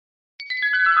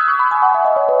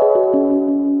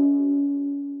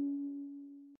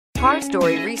Car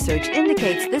Story research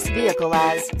indicates this vehicle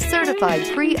as certified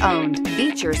pre-owned.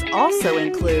 Features also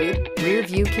include rear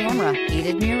view camera,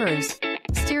 heated mirrors,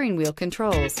 steering wheel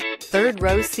controls, third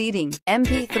row seating,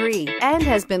 MP3, and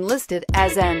has been listed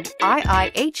as an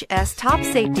IIHS top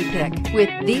safety pick. With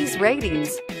these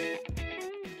ratings,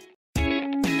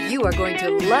 you are going to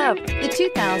love the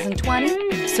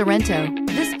 2020 Sorento.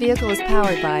 This vehicle is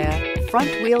powered by a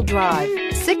front-wheel drive,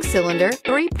 6-cylinder,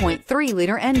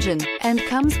 3.3-liter engine, and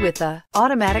comes with a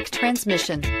automatic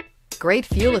transmission. Great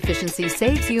fuel efficiency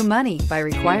saves you money by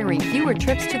requiring fewer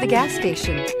trips to the gas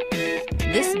station.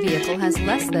 This vehicle has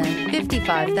less than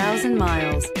 55,000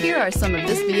 miles. Here are some of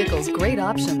this vehicle's great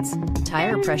options: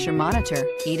 tire pressure monitor,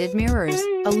 heated mirrors,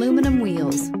 aluminum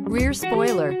wheels, rear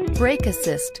spoiler, brake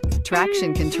assist,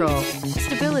 traction control,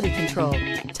 stability control,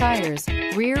 tires,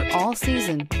 rear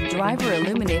all-season, driver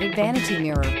illuminated vanity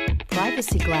mirror,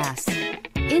 privacy glass.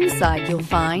 Inside you'll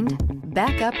find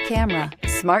backup camera,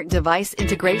 smart device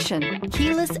integration,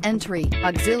 keyless entry,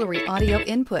 auxiliary audio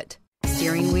input,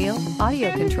 steering wheel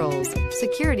audio controls,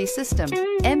 security system,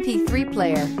 MP3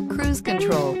 player, cruise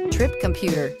control, trip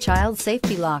computer, child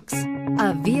safety locks.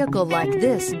 A vehicle like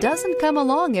this doesn't come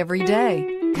along every day.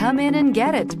 Come in and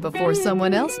get it before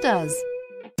someone else does.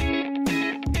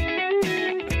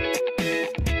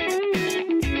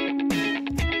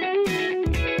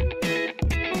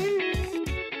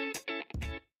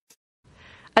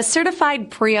 A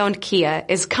certified pre-owned Kia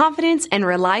is confidence and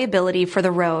reliability for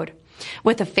the road.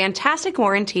 With a fantastic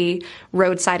warranty,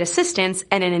 roadside assistance,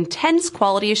 and an intense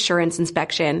quality assurance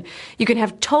inspection, you can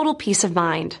have total peace of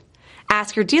mind.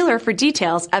 Ask your dealer for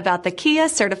details about the Kia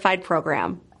Certified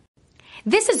program.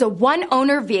 This is a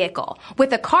one-owner vehicle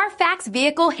with a CARFAX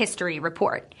Vehicle History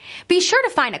Report. Be sure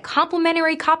to find a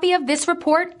complimentary copy of this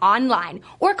report online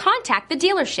or contact the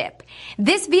dealership.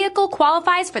 This vehicle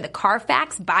qualifies for the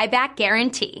CARFAX buyback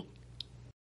guarantee.